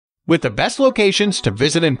With the best locations to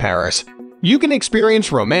visit in Paris, you can experience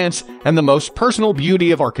romance and the most personal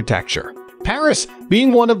beauty of architecture. Paris,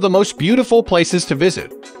 being one of the most beautiful places to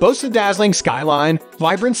visit, boasts a dazzling skyline,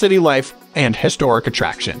 vibrant city life, and historic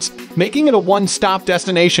attractions, making it a one-stop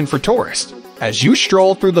destination for tourists. As you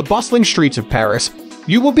stroll through the bustling streets of Paris,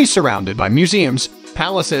 you will be surrounded by museums,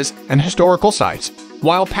 palaces, and historical sites.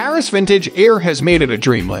 While Paris vintage air has made it a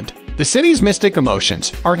dreamland, the city's mystic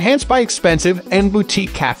emotions are enhanced by expensive and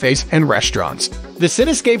boutique cafes and restaurants. The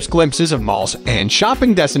cityscape's glimpses of malls and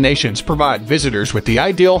shopping destinations provide visitors with the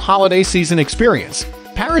ideal holiday season experience.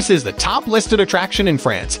 Paris is the top listed attraction in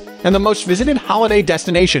France and the most visited holiday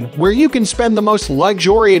destination where you can spend the most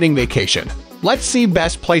luxuriating vacation. Let's see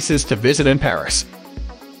best places to visit in Paris.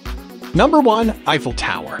 Number 1. Eiffel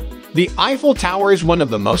Tower. The Eiffel Tower is one of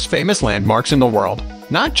the most famous landmarks in the world,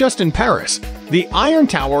 not just in Paris. The Iron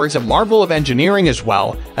Tower is a marvel of engineering as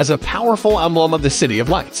well as a powerful emblem of the City of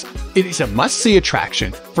Lights. It is a must-see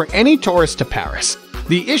attraction for any tourist to Paris.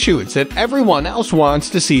 The issue is that everyone else wants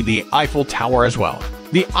to see the Eiffel Tower as well.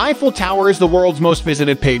 The Eiffel Tower is the world's most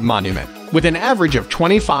visited paid monument, with an average of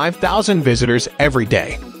 25,000 visitors every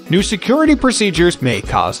day. New security procedures may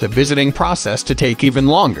cause the visiting process to take even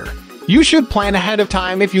longer. You should plan ahead of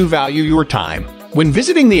time if you value your time when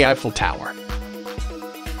visiting the Eiffel Tower.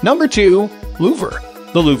 Number 2. Louvre.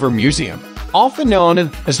 The Louvre Museum, often known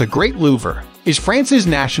as the Great Louvre, is France's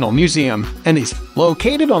national museum and is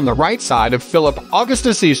located on the right side of Philip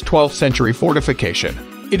Augustus's 12th century fortification.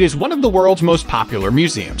 It is one of the world's most popular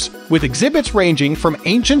museums, with exhibits ranging from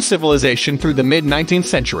ancient civilization through the mid-19th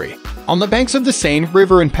century. On the banks of the Seine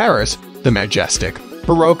River in Paris, the majestic,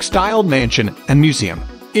 Baroque-styled mansion and museum.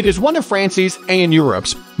 It is one of France's and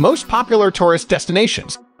Europe's most popular tourist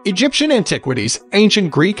destinations. Egyptian antiquities, ancient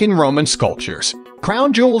Greek and Roman sculptures,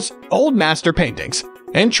 crown jewels, old master paintings,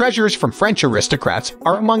 and treasures from French aristocrats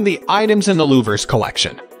are among the items in the Louvre's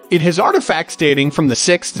collection. It has artifacts dating from the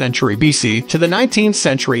 6th century BC to the 19th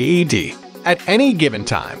century AD. At any given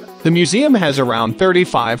time, the museum has around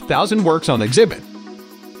 35,000 works on exhibit.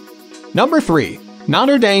 Number 3.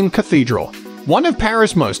 Notre Dame Cathedral. One of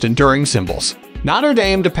Paris' most enduring symbols. Notre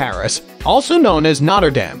Dame de Paris, also known as Notre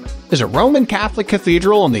Dame, is a Roman Catholic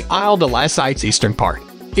cathedral on the Ile de la Cite's eastern part.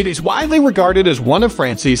 It is widely regarded as one of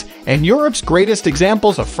France's and Europe's greatest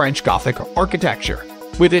examples of French Gothic architecture.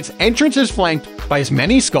 With its entrances flanked by as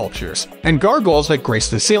many sculptures and gargoyles that grace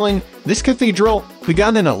the ceiling, this cathedral,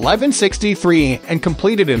 begun in 1163 and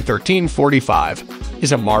completed in 1345,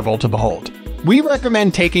 is a marvel to behold. We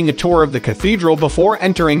recommend taking a tour of the cathedral before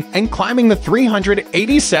entering and climbing the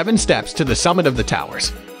 387 steps to the summit of the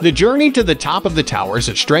towers. The journey to the top of the towers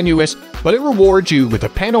is strenuous, but it rewards you with a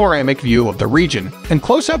panoramic view of the region and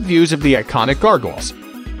close-up views of the iconic gargoyles.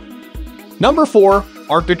 Number 4.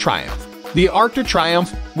 Arc de Triomphe. The Arc de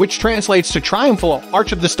Triomphe, which translates to Triumphal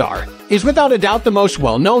Arch of the Star, is without a doubt the most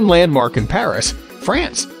well-known landmark in Paris,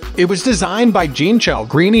 France. It was designed by Jean-Charles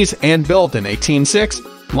Grigny and built in 1806,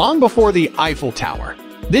 long before the Eiffel Tower.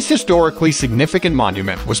 This historically significant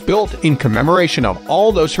monument was built in commemoration of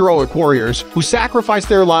all those heroic warriors who sacrificed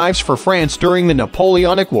their lives for France during the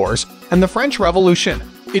Napoleonic Wars and the French Revolution.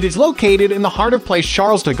 It is located in the heart of Place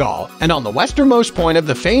Charles de Gaulle and on the westernmost point of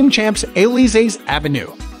the famed Champs-Élysées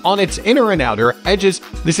Avenue. On its inner and outer edges,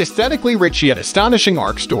 this aesthetically rich yet astonishing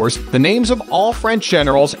arc stores the names of all French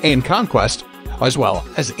generals and conquest, as well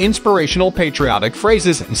as inspirational patriotic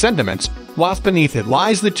phrases and sentiments, whilst beneath it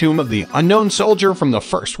lies the tomb of the unknown soldier from the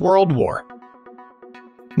First World War.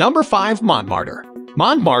 Number 5. Montmartre.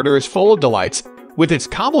 Montmartre is full of delights, with its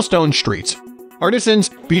cobblestone streets, artisans,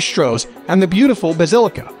 bistros, and the beautiful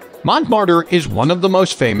Basilica. Montmartre is one of the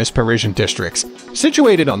most famous Parisian districts,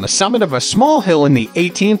 situated on the summit of a small hill in the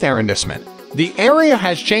 18th arrondissement. The area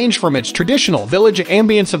has changed from its traditional village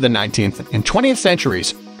ambience of the 19th and 20th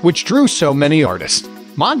centuries, which drew so many artists.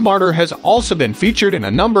 Montmartre has also been featured in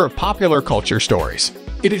a number of popular culture stories.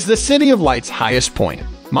 It is the City of Light's highest point.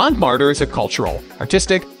 Montmartre is a cultural,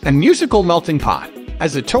 artistic, and musical melting pot.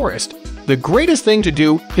 As a tourist, the greatest thing to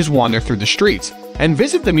do is wander through the streets and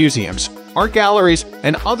visit the museums, art galleries,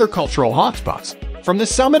 and other cultural hotspots. From the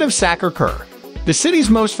summit of Sacré-Cœur, the city's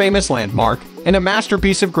most famous landmark and a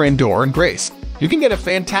masterpiece of grandeur and grace, you can get a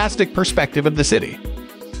fantastic perspective of the city.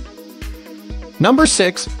 Number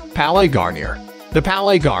 6. Palais Garnier. The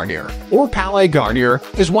Palais Garnier, or Palais Garnier,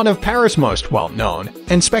 is one of Paris' most well-known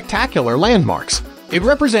and spectacular landmarks. It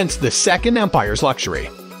represents the Second Empire's luxury.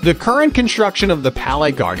 The current construction of the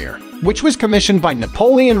Palais Garnier, which was commissioned by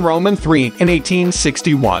Napoleon Roman III in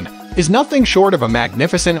 1861, is nothing short of a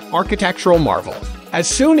magnificent architectural marvel. As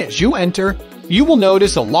soon as you enter, you will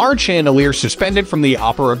notice a large chandelier suspended from the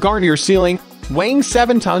Opera Garnier ceiling, weighing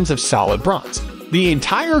 7 tons of solid bronze. The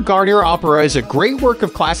entire Garnier Opera is a great work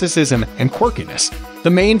of classicism and quirkiness. The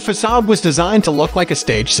main facade was designed to look like a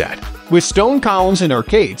stage set, with stone columns and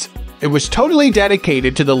arcades. It was totally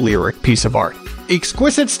dedicated to the lyric piece of art.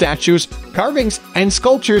 Exquisite statues, carvings, and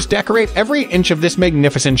sculptures decorate every inch of this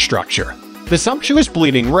magnificent structure. The sumptuous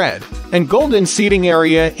bleeding red and golden seating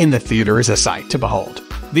area in the theater is a sight to behold.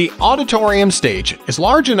 The auditorium stage is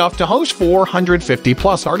large enough to host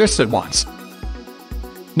 450-plus artists at once.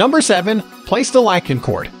 Number 7. Place de la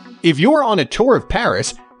Concorde. If you're on a tour of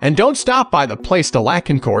Paris and don't stop by the Place de la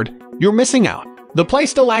Concorde, you're missing out. The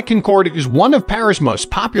Place de la Concorde is one of Paris' most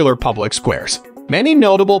popular public squares. Many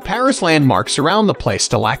notable Paris landmarks surround the Place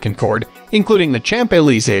de la Concorde, including the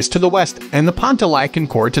Champs-Élysées to the west and the Pont de la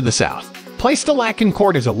Concorde to the south. Place de la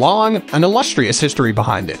Concorde has a long and illustrious history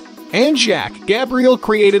behind it. And Jacques Gabriel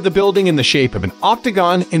created the building in the shape of an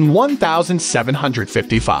octagon in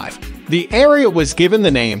 1755. The area was given the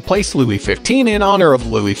name Place Louis XV in honor of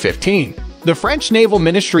Louis XV. The French Naval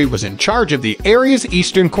Ministry was in charge of the area's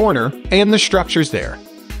eastern corner and the structures there.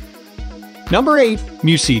 Number 8.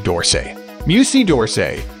 Musée d'Orsay. Musée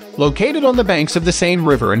d'Orsay, located on the banks of the Seine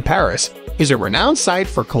River in Paris, is a renowned site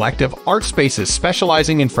for collective art spaces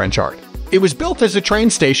specializing in French art. It was built as a train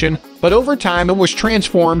station, but over time it was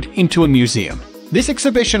transformed into a museum. This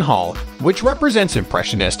exhibition hall, which represents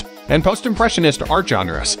Impressionist and Post-Impressionist art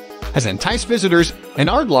genres, has enticed visitors and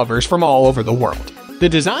art lovers from all over the world. The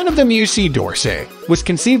design of the Musée d'Orsay was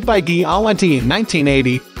conceived by Guy Alenty in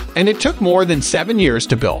 1980, and it took more than 7 years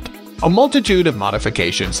to build. A multitude of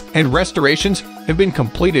modifications and restorations have been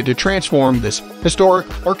completed to transform this historic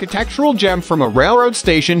architectural gem from a railroad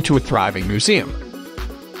station to a thriving museum.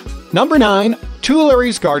 Number 9.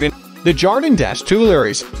 Tuileries Garden. The Jardin des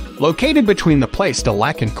Tuileries, located between the Place de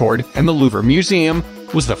la Concorde and the Louvre Museum,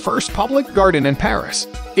 was the first public garden in Paris.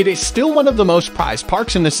 It is still one of the most prized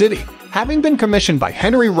parks in the city, having been commissioned by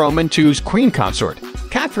Henry Roman II's queen consort,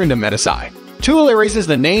 Catherine de Medici. Tuileries is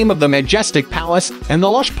the name of the majestic palace and the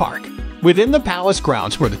lush park. Within the palace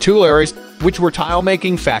grounds were the Tuileries, which were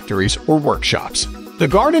tile-making factories or workshops. The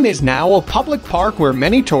garden is now a public park where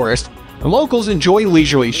many tourists and locals enjoy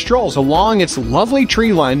leisurely strolls along its lovely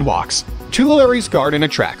tree-lined walks. Tuileries Garden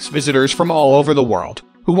attracts visitors from all over the world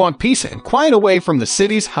who want peace and quiet away from the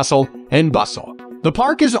city's hustle and bustle. The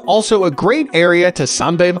park is also a great area to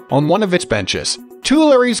sunbathe on one of its benches.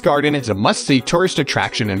 Tuileries Garden is a must-see tourist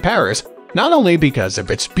attraction in Paris, not only because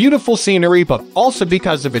of its beautiful scenery but also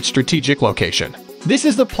because of its strategic location. This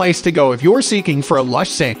is the place to go if you're seeking for a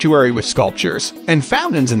lush sanctuary with sculptures and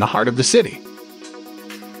fountains in the heart of the city.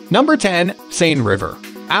 Number 10. Seine River.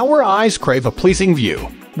 Our eyes crave a pleasing view,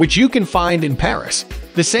 which you can find in Paris.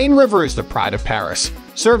 The Seine River is the pride of Paris,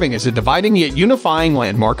 serving as a dividing yet unifying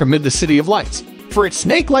landmark amid the City of Lights. For its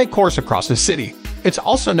snake-like course across the city, it's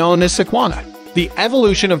also known as Sequana. The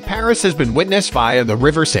evolution of Paris has been witnessed via the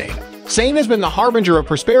River Seine. Seine has been the harbinger of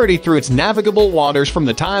prosperity through its navigable waters from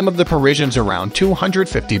the time of the Parisians around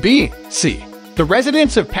 250 BC. The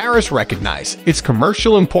residents of Paris recognize its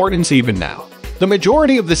commercial importance even now. The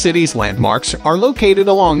majority of the city's landmarks are located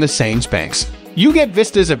along the Seine's banks. You get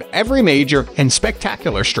vistas of every major and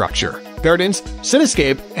spectacular structure, gardens,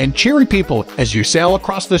 cityscape, and cheery people as you sail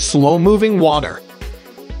across the slow-moving water.